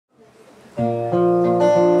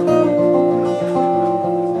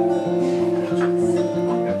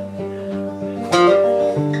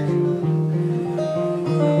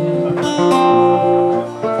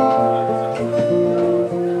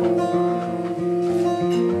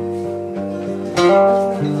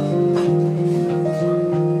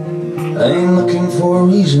I ain't looking for a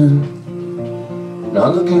reason,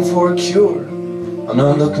 not looking for a cure. I'm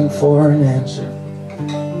not looking for an answer.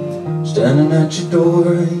 Standing at your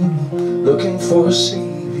door, I ain't looking for a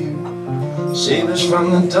savior. Save us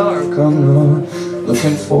from the dark, I'm not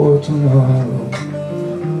looking for tomorrow.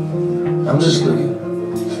 I'm just looking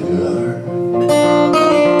for your heart.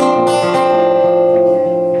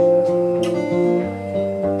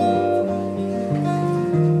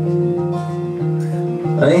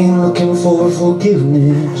 I ain't looking for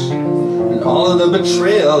forgiveness and all of the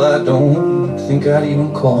betrayal. I don't think I'd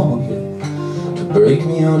even call you to break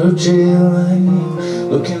me out of jail. I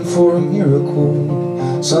ain't looking for a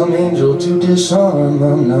miracle, some angel to disarm.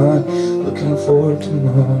 I'm not looking for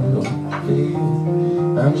tomorrow, babe.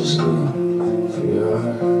 I'm just looking for your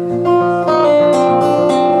heart.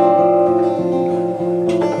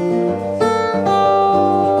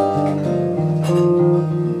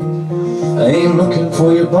 I ain't looking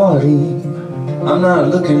for your body, I'm not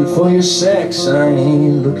looking for your sex. I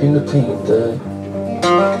ain't looking to paint that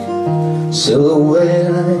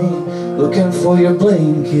silhouette. I ain't looking for your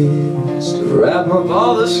blankets to wrap up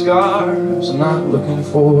all the scars. I'm not looking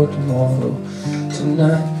for tomorrow,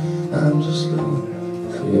 tonight. I'm just looking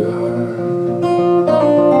for your heart.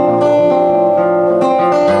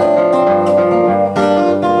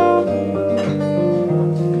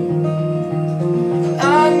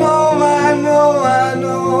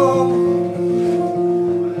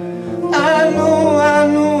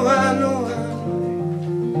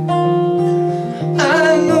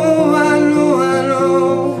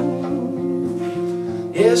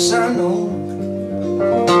 Yes, I know.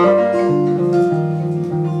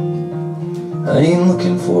 I ain't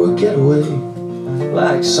looking for a getaway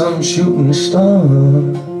like some shooting star.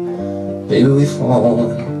 Baby, we've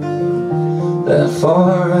fallen that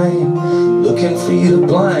far. I ain't looking for you to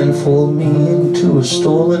blindfold me into a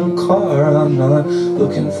stolen car. I'm not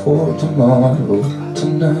looking for tomorrow,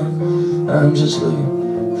 tonight. I'm just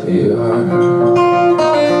looking for your heart.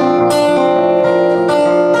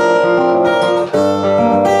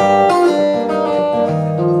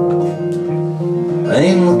 I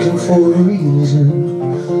ain't looking for a reason,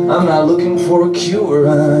 I'm not looking for a cure.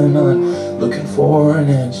 I'm not looking for an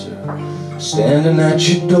answer. Standing at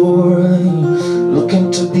your door, I ain't looking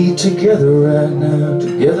to be together right now,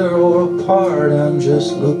 together or apart. I'm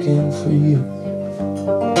just looking for you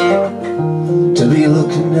to be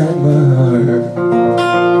looking at my heart.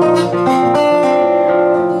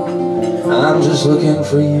 I'm just looking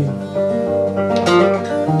for you.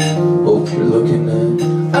 Hope you're looking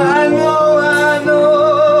at. I know.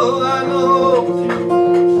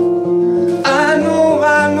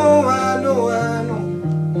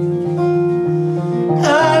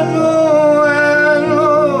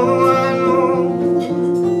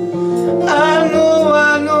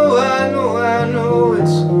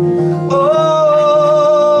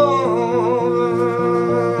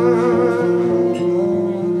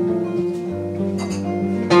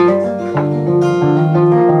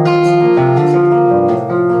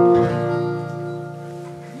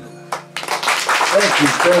 Thank you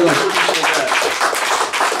very much. Appreciate that.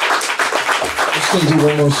 Just gonna do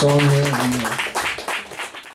one more song here.